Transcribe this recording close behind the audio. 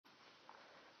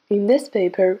In this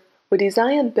paper, we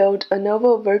design and build a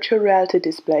novel virtual reality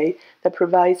display that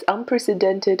provides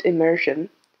unprecedented immersion.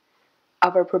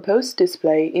 Our proposed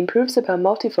display improves upon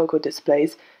multifocal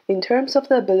displays in terms of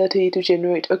the ability to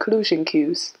generate occlusion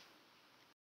cues.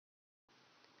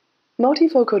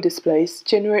 Multifocal displays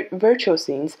generate virtual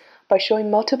scenes by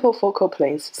showing multiple focal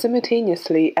planes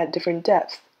simultaneously at different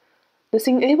depths. This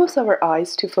enables our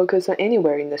eyes to focus on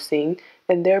anywhere in the scene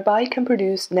and thereby can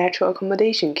produce natural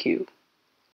accommodation cue.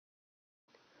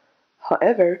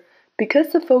 However,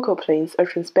 because the focal planes are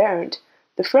transparent,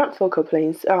 the front focal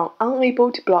planes are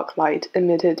unable to block light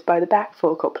emitted by the back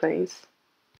focal planes.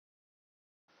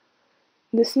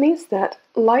 This means that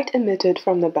light emitted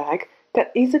from the back can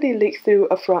easily leak through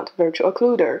a front virtual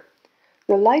occluder.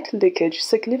 The light leakage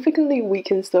significantly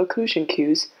weakens the occlusion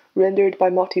cues rendered by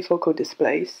multifocal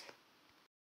displays.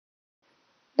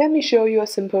 Let me show you a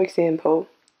simple example.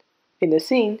 In the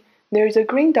scene, there is a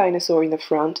green dinosaur in the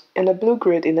front and a blue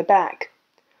grid in the back.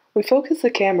 We focus the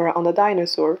camera on the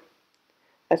dinosaur.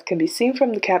 As can be seen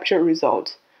from the captured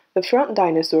result, the front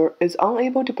dinosaur is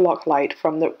unable to block light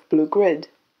from the blue grid.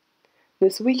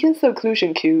 This weakens the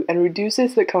occlusion cue and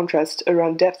reduces the contrast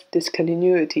around depth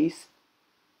discontinuities.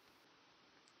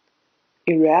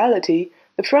 In reality,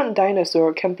 the front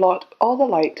dinosaur can block all the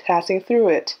light passing through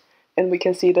it, and we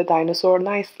can see the dinosaur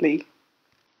nicely.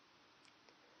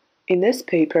 In this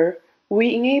paper,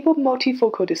 we enable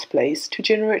multifocal displays to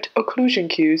generate occlusion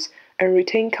cues and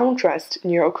retain contrast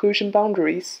near occlusion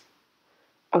boundaries.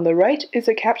 On the right is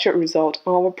a captured result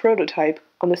on our prototype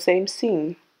on the same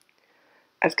scene.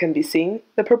 As can be seen,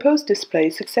 the proposed display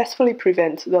successfully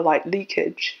prevents the light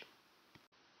leakage.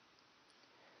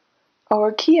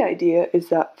 Our key idea is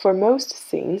that for most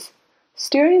scenes,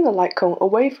 steering the light cone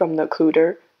away from the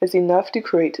occluder is enough to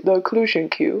create the occlusion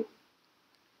cue.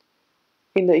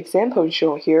 In the example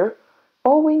shown here,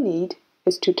 all we need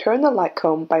is to turn the light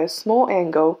cone by a small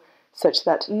angle such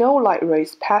that no light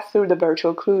rays pass through the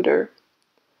virtual occluder.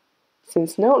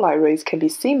 Since no light rays can be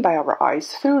seen by our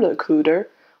eyes through the occluder,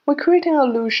 we create an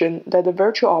illusion that the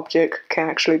virtual object can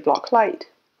actually block light.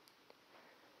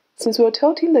 Since we're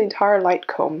tilting the entire light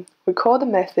cone, we call the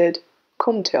method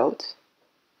ConeTilt.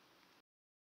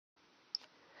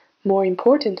 More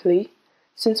importantly,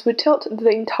 since we tilt the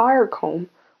entire cone,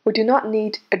 we do not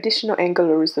need additional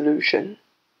angular resolution.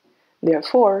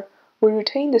 Therefore, we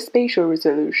retain the spatial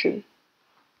resolution.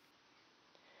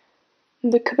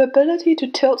 The capability to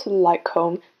tilt the light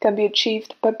cone can be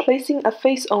achieved by placing a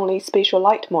face-only spatial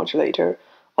light modulator,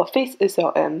 or face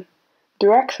SLM,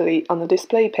 directly on the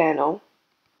display panel.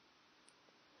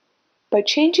 By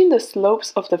changing the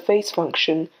slopes of the face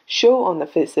function shown on the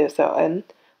face SLM,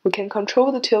 we can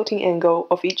control the tilting angle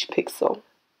of each pixel.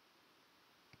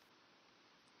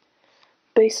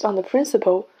 Based on the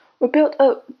principle, we built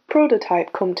a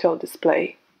prototype ConeTilt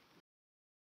display,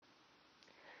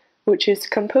 which is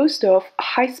composed of a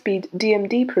high-speed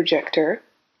DMD projector,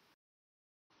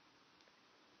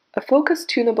 a focus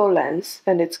tunable lens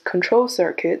and its control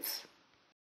circuits,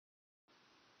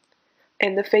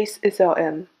 and the face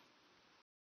SLM.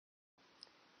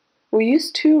 We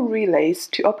use two relays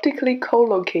to optically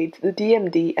co-locate the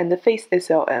DMD and the face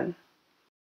SLM.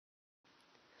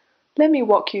 Let me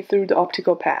walk you through the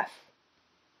optical path.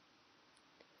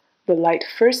 The light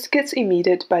first gets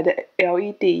emitted by the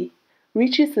LED,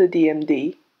 reaches the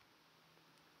DMD,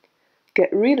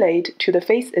 gets relayed to the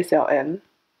face SLM,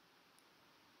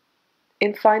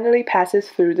 and finally passes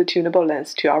through the tunable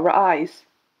lens to our eyes.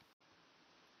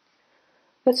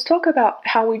 Let's talk about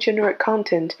how we generate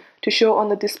content to show on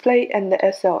the display and the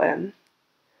SLM.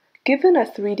 Given a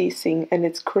 3D scene and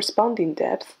its corresponding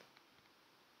depth,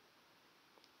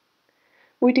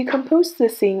 we decompose the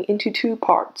scene into two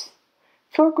parts,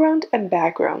 foreground and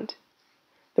background.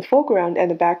 The foreground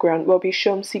and the background will be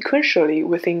shown sequentially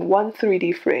within one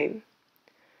 3D frame.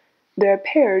 They are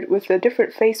paired with a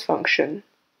different phase function,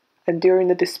 and during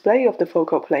the display of the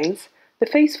focal planes, the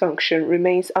phase function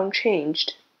remains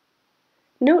unchanged.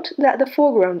 Note that the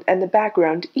foreground and the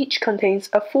background each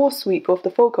contains a full sweep of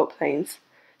the focal planes,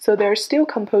 so they are still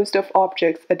composed of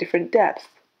objects at different depths.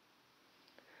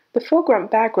 The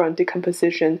foreground-background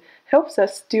decomposition helps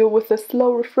us deal with the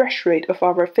slow refresh rate of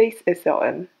our face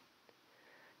SLM.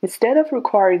 Instead of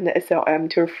requiring the SLM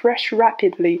to refresh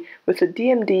rapidly with the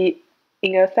DMD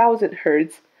in 1000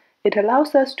 Hz, it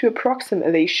allows us to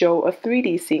approximately show a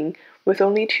 3D scene with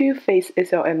only two face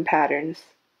SLM patterns.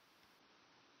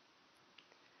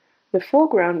 The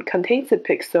foreground contains the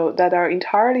pixels that are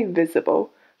entirely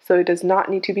visible, so it does not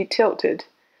need to be tilted,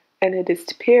 and it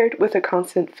is paired with a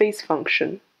constant phase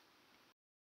function.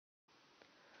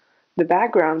 The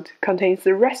background contains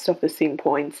the rest of the scene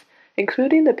points,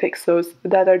 including the pixels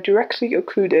that are directly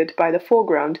occluded by the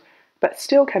foreground but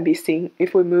still can be seen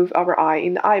if we move our eye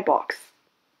in the eye box.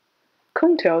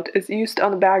 ConeTilt is used on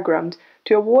the background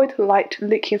to avoid light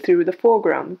leaking through the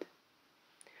foreground.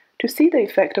 To see the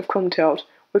effect of ConeTilt,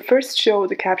 we first show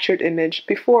the captured image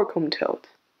before ConeTilt.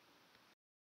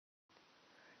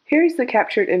 Here is the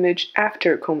captured image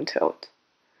after ConeTilt.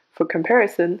 For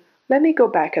comparison, let me go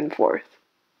back and forth.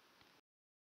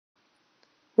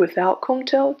 Without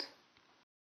ConeTilt,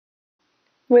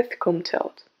 with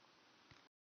ConeTilt.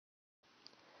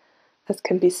 As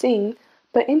can be seen,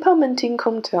 by implementing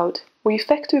ConeTilt, we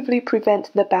effectively prevent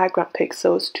the background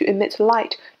pixels to emit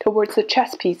light towards the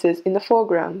chess pieces in the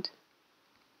foreground.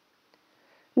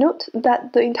 Note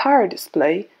that the entire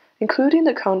display, including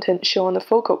the content shown on the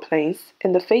focal planes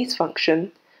and the face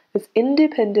function, is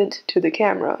independent to the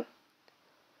camera.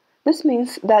 This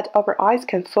means that our eyes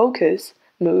can focus,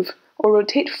 move, or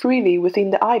rotate freely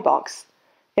within the eye box,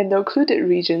 and the occluded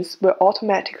regions will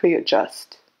automatically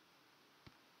adjust.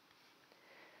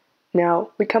 Now,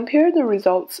 we compare the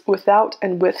results without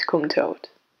and with ConeTilt.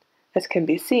 As can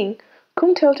be seen,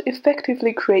 ConeTilt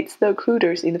effectively creates the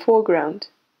occluders in the foreground.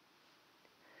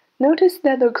 Notice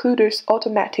that the occluders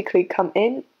automatically come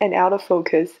in and out of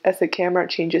focus as the camera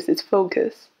changes its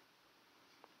focus.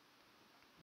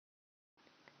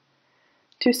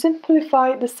 To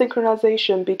simplify the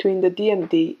synchronization between the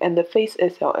DMD and the face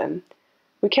SLM,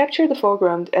 we capture the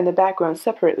foreground and the background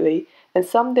separately and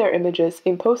sum their images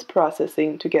in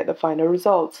post-processing to get the final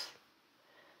results.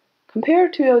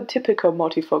 Compared to a typical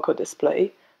multifocal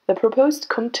display, the proposed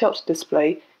ConeTilt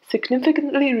display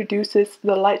significantly reduces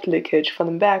the light leakage from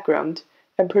the background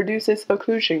and produces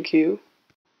occlusion cue.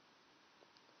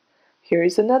 Here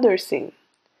is another scene.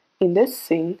 In this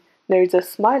scene, there is a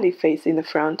smiley face in the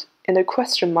front and a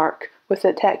question mark with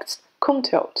the text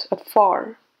ConeTilt at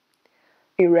far.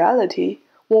 In reality,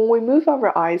 when we move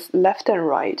our eyes left and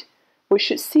right, we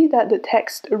should see that the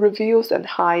text reveals and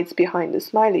hides behind the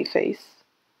smiley face.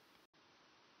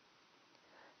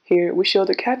 Here we show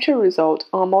the capture result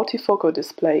on a multifocal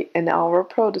display and our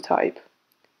prototype.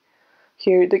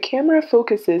 Here the camera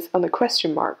focuses on the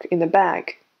question mark in the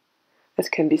back. As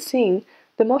can be seen,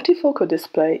 the multifocal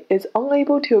display is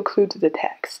unable to occlude the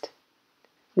text.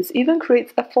 This even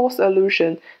creates a false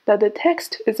illusion that the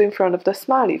text is in front of the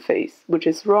smiley face, which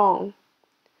is wrong.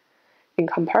 In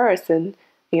comparison,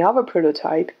 in our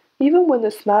prototype, even when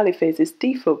the smiley face is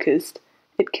defocused,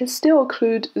 it can still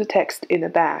occlude the text in the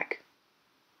back.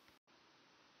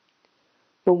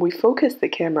 When we focus the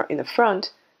camera in the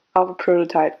front, our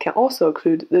prototype can also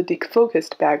occlude the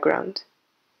defocused background.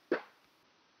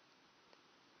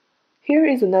 Here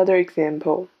is another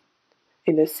example.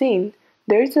 In the scene,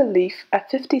 there is a leaf at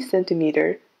 50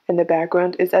 cm and the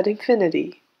background is at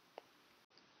infinity.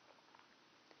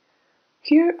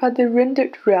 Here are the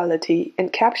rendered reality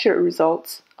and capture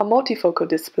results on multifocal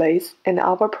displays and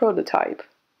our prototype.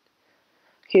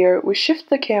 Here we shift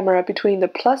the camera between the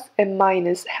plus and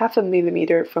minus half a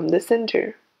millimeter from the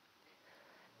center.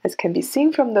 As can be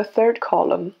seen from the third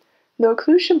column, the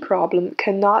occlusion problem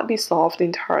cannot be solved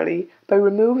entirely by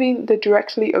removing the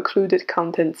directly occluded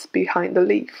contents behind the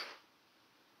leaf.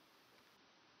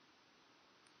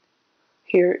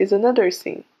 Here is another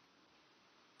scene.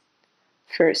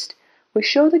 First, we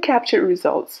show the captured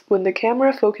results when the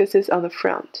camera focuses on the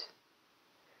front.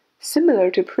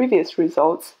 Similar to previous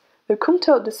results, the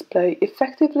ConeTilt display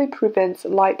effectively prevents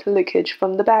light leakage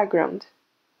from the background.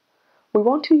 We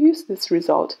want to use this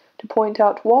result to point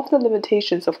out one of the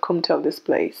limitations of ConeTilt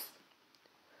displays.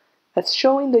 As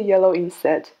shown in the yellow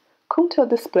inset, ConeTilt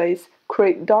displays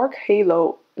create dark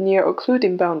halo near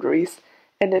occluding boundaries,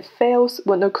 and it fails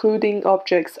when occluding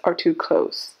objects are too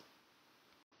close.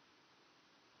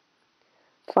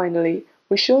 Finally,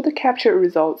 we show the captured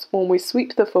results when we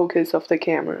sweep the focus of the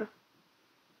camera.